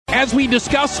As we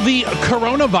discuss the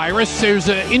coronavirus, there's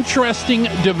an interesting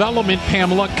development,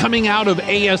 Pamela, coming out of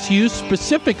ASU,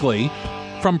 specifically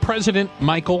from President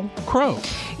Michael Crow.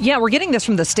 Yeah, we're getting this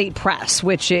from the state press,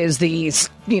 which is the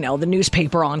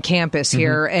newspaper on campus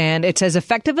here. Mm-hmm. And it says,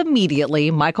 effective immediately,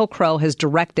 Michael Crow has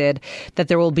directed that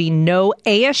there will be no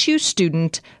ASU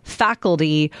student,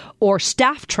 faculty, or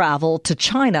staff travel to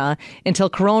China until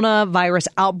coronavirus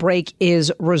outbreak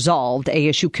is resolved.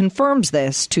 ASU confirms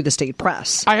this to the state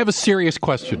press. I have a serious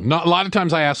question. A lot of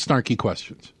times I ask snarky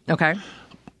questions. Okay.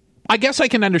 I guess I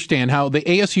can understand how the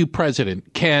ASU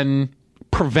president can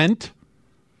prevent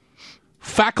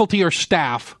faculty or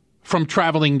staff from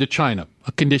traveling to China,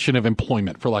 a condition of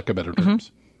employment, for lack of better terms.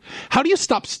 Mm-hmm. How do you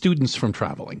stop students from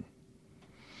traveling?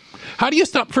 How do you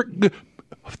stop, for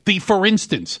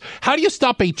instance, how do you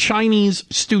stop a Chinese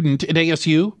student at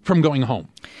ASU from going home?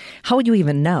 How would you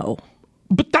even know?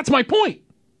 But that's my point.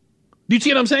 Do you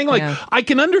see what I'm saying? Like, yeah. I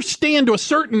can understand to a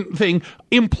certain thing,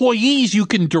 employees you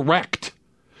can direct.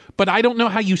 But I don't know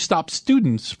how you stop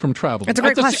students from traveling. It's a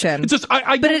great question. It's just,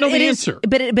 I don't know the answer.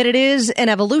 But it is an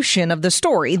evolution of the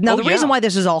story. Now, the reason why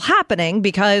this is all happening,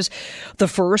 because the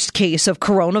first case of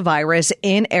coronavirus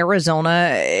in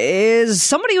Arizona is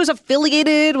somebody who's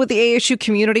affiliated with the ASU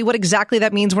community. What exactly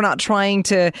that means, we're not trying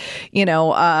to,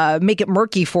 make it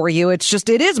murky for you. It's just,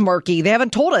 it is murky. They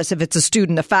haven't told us if it's a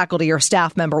student, a faculty, or a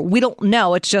staff member. We don't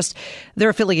know. It's just they're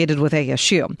affiliated with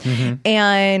ASU. Mm-hmm.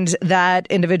 And that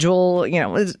individual,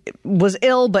 was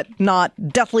ill, but not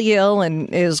deathly ill,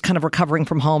 and is kind of recovering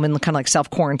from home and kind of like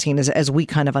self-quarantine as we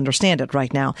kind of understand it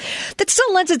right now. That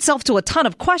still lends itself to a ton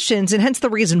of questions, and hence the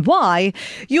reason why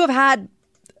you have had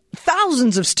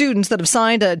thousands of students that have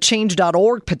signed a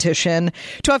change.org petition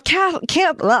to have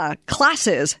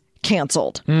classes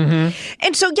canceled. Mm-hmm.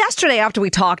 And so yesterday, after we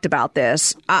talked about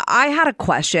this, I had a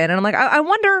question, and I'm like, I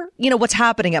wonder, what's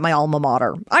happening at my alma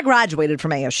mater. I graduated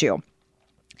from ASU,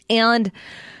 and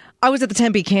I was at the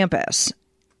Tempe campus,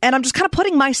 and I'm just kind of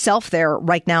putting myself there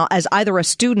right now as either a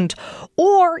student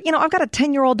or, I've got a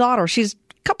 10-year-old daughter. She's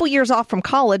a couple years off from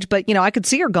college, but, I could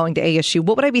see her going to ASU.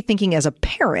 What would I be thinking as a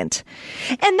parent?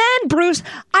 And then, Bruce,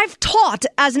 I've taught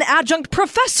as an adjunct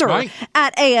professor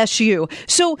at ASU.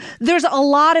 So there's a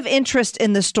lot of interest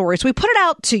in this story. So we put it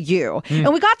out to you.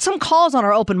 And we got some calls on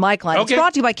our open mic line. Okay. It's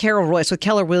brought to you by Carol Royce with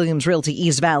Keller Williams Realty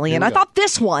East Valley. And I thought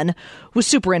this one was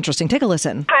super interesting. Take a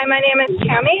listen. Hi, my name is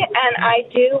Tammy, and I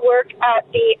do work at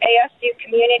the ASU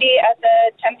community at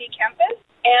the Tempe campus.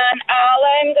 And all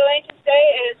I'm going to say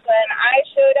is when I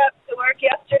showed up to work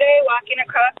yesterday walking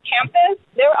across campus,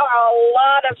 there are a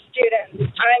lot of students.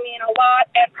 I mean, a lot,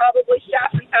 and probably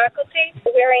staff and faculty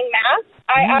wearing masks.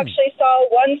 I actually saw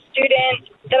one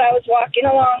student that I was walking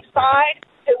alongside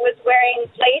who was wearing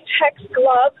latex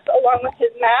gloves along with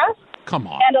his mask. Come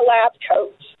on. And a lab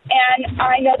coat. And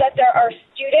I know that there are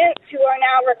students who are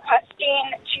now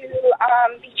requesting to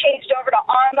be changed over to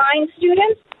online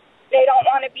students. They don't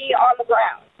want to be on the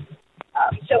ground.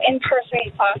 So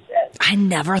in-person classes. I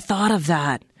never thought of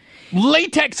that.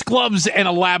 Latex gloves and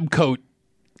a lab coat.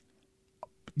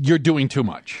 You're doing too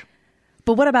much.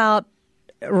 But what about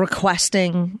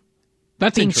requesting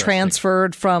being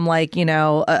transferred from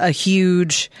a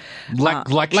huge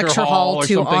lecture hall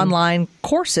to online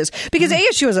courses? Because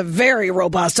ASU is a very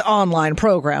robust online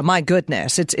program. My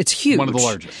goodness, it's huge. One of the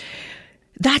largest.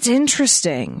 That's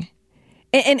interesting.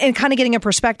 And kind of getting a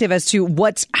perspective as to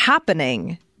what's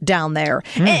happening down there.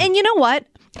 And you know what?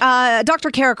 Dr.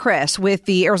 Kara Chris with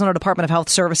the Arizona Department of Health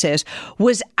Services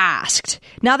was asked,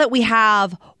 now that we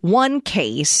have one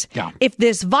case, if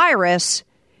this virus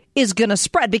is going to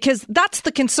spread, because that's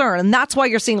the concern, and that's why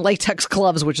you're seeing latex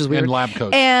gloves, which is weird. And lab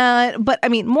coats. But I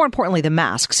mean, more importantly, the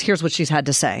masks. Here's what she's had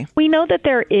to say. We know that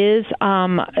there is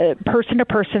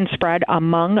person-to-person spread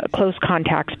among close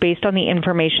contacts based on the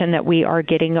information that we are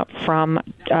getting from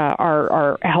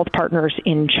our health partners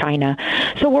in China.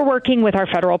 So we're working with our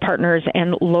federal partners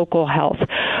and local health.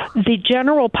 The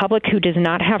general public who does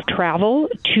not have travel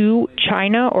to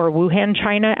China or Wuhan,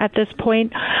 China at this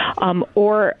point,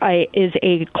 or is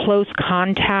a close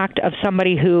contact of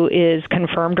somebody who is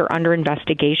confirmed or under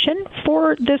investigation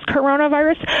for this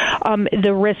coronavirus,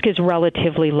 the risk is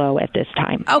relatively low at this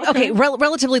time. Okay,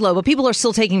 relatively low, but people are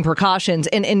still taking precautions.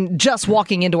 And just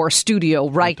walking into our studio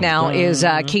right now is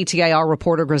KTAR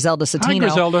reporter Griselda Zetino. Hi,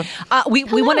 Griselda.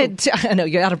 We wanted to, I know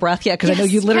you're out of breath, because I know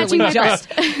you literally just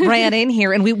ran in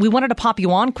here, and we wanted to pop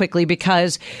you on quickly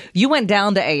because you went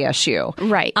down to ASU.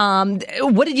 Right.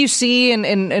 What did you see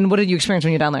and what did you experience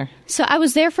when you were down there? So I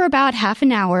was there there for about half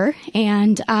an hour,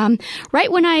 and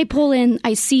right when I pull in,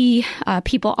 I see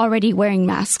people already wearing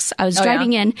masks. I was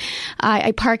driving in.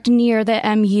 I parked near the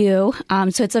MU,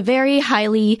 so it's a very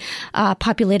highly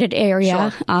populated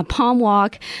area. Sure. Palm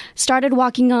Walk. Started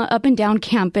walking up and down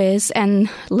campus, and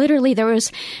literally there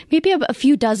was maybe a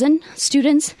few dozen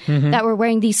students that were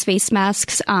wearing these face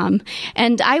masks,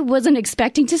 and I wasn't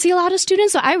expecting to see a lot of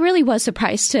students, so I really was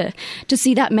surprised to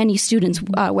see that many students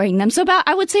wearing them. So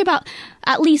I would say about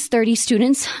at least 30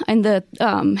 students in the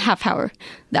half hour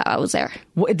that I was there.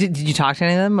 Did you talk to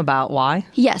any of them about why?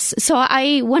 Yes. So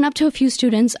I went up to a few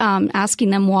students asking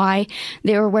them why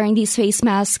they were wearing these face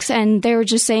masks, and they were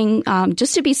just saying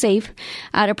just to be safe,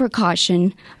 out of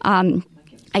precaution.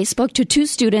 I spoke to 2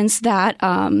 students that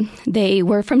they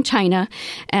were from China,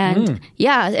 and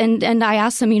and I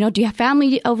asked them, do you have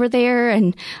family over there?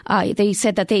 And they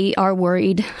said that they are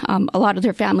worried. A lot of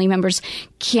their family members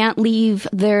can't leave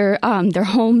their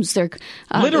homes. They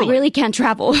really can't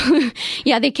travel.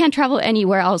 They can't travel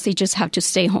anywhere else. They just have to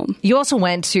stay home. You also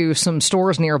went to some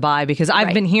stores nearby because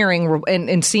I've been hearing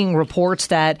and seeing reports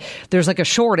that there's like a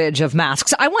shortage of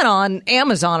masks. I went on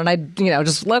Amazon and I, can you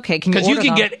order because you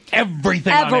can get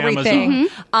everything on Amazon.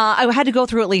 I had to go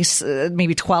through at least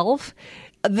maybe 12.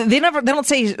 They don't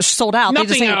say sold out. Nothing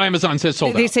they just say, on Amazon says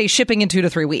sold out. They say shipping in 2 to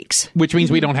 3 weeks. Which means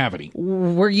we don't have any.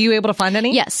 Were you able to find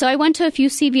any? Yes. So I went to a few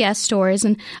CVS stores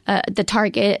and the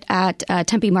Target at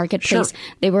Tempe Marketplace. Sure.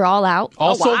 They were all out.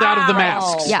 All sold out of the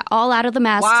masks. Yeah, all out of the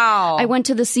masks. Wow. I went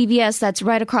to the CVS that's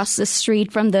right across the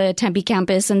street from the Tempe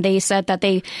campus, and they said that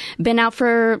they've been out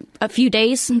for a few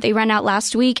days. They ran out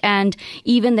last week, and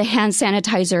even the hand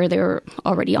sanitizer, they were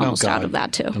already almost out of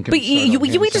that too. But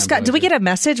we just got. Did we get a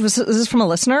message? Was this from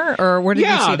a listener, or where did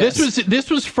you see this? This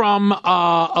was from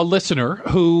a listener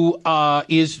who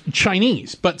is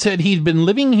Chinese, but said he'd been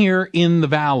living here in the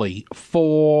Valley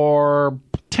for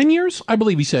 10 years, I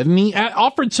believe he said, and he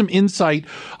offered some insight,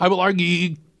 I will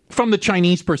argue, from the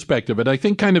Chinese perspective. And I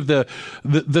think kind of the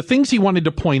things he wanted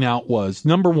to point out was,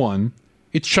 number one,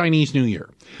 it's Chinese New Year.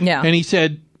 Yeah. And he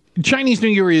said Chinese New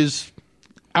Year is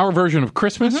our version of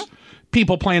Christmas.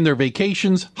 People plan their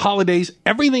vacations, holidays,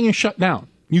 everything is shut down.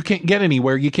 You can't get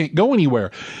anywhere. You can't go anywhere.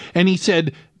 And he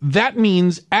said that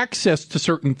means access to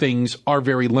certain things are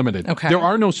very limited. Okay. There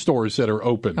are no stores that are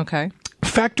open. Okay.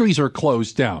 Factories are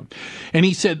closed down. And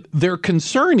he said their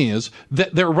concern is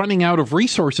that they're running out of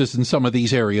resources in some of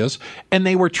these areas, and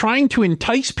they were trying to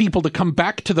entice people to come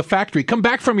back to the factory, come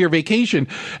back from your vacation.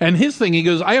 And his thing, he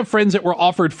goes, I have friends that were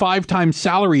offered 5 times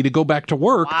salary to go back to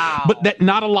work, but that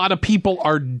not a lot of people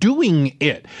are doing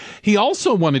it. He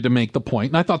also wanted to make the point,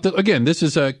 and I thought that, again, this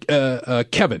is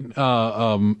Kevin.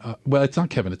 Well, it's not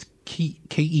Kevin, it's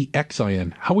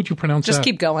Kexin. How would you pronounce that? Just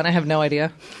keep going. I have no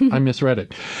idea. I misread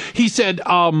it. He said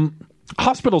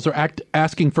hospitals are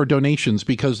asking for donations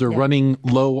because they're running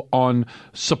low on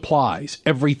supplies.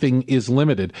 Everything is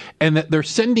limited. And that they're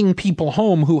sending people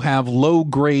home who have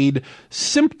low-grade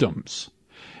symptoms.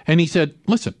 And he said,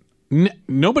 listen,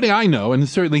 nobody I know, and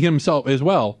certainly himself as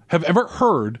well, have ever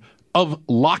heard of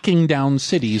locking down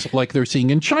cities like they're seeing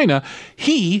in China.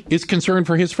 He is concerned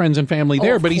for his friends and family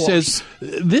there, but he says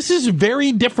this is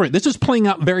very different. This is playing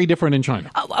out very different in China.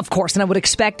 Of course, and I would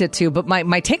expect it to, but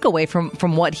my takeaway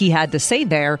from what he had to say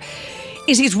there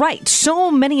is he's right. So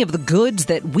many of the goods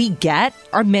that we get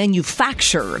are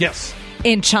manufactured. Yes.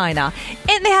 In China.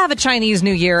 And they have a Chinese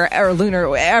New Year or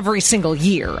Lunar every single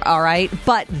year, all right?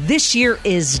 But this year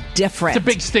is different. It's a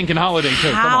big stinking holiday, too.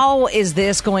 How is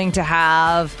this going to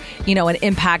have, an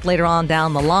impact later on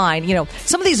down the line?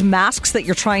 Some of these masks that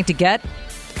you're trying to get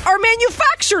are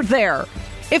manufactured there.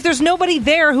 If there's nobody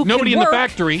there who nobody can in work, the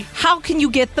factory, how can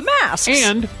you get the masks?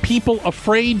 And people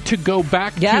afraid to go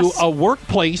back to a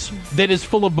workplace that is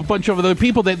full of a bunch of other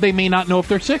people that they may not know if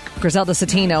they're sick. Griselda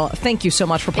Zetino, thank you so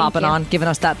much for popping on, giving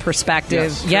us that perspective.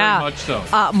 Yes, very much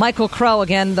so. Michael Crow,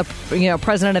 again, the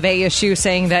president of ASU,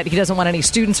 saying that he doesn't want any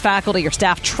students, faculty, or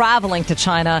staff traveling to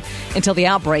China until the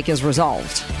outbreak is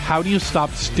resolved. How do you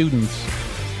stop students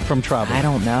from traveling? I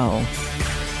don't know.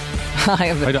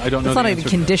 I don't know. It's not a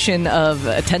condition of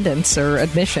attendance or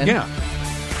admission. Yeah.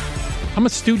 I'm a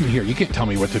student here. You can't tell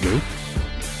me what to do.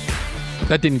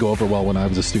 That didn't go over well when I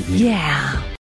was a student. Yeah.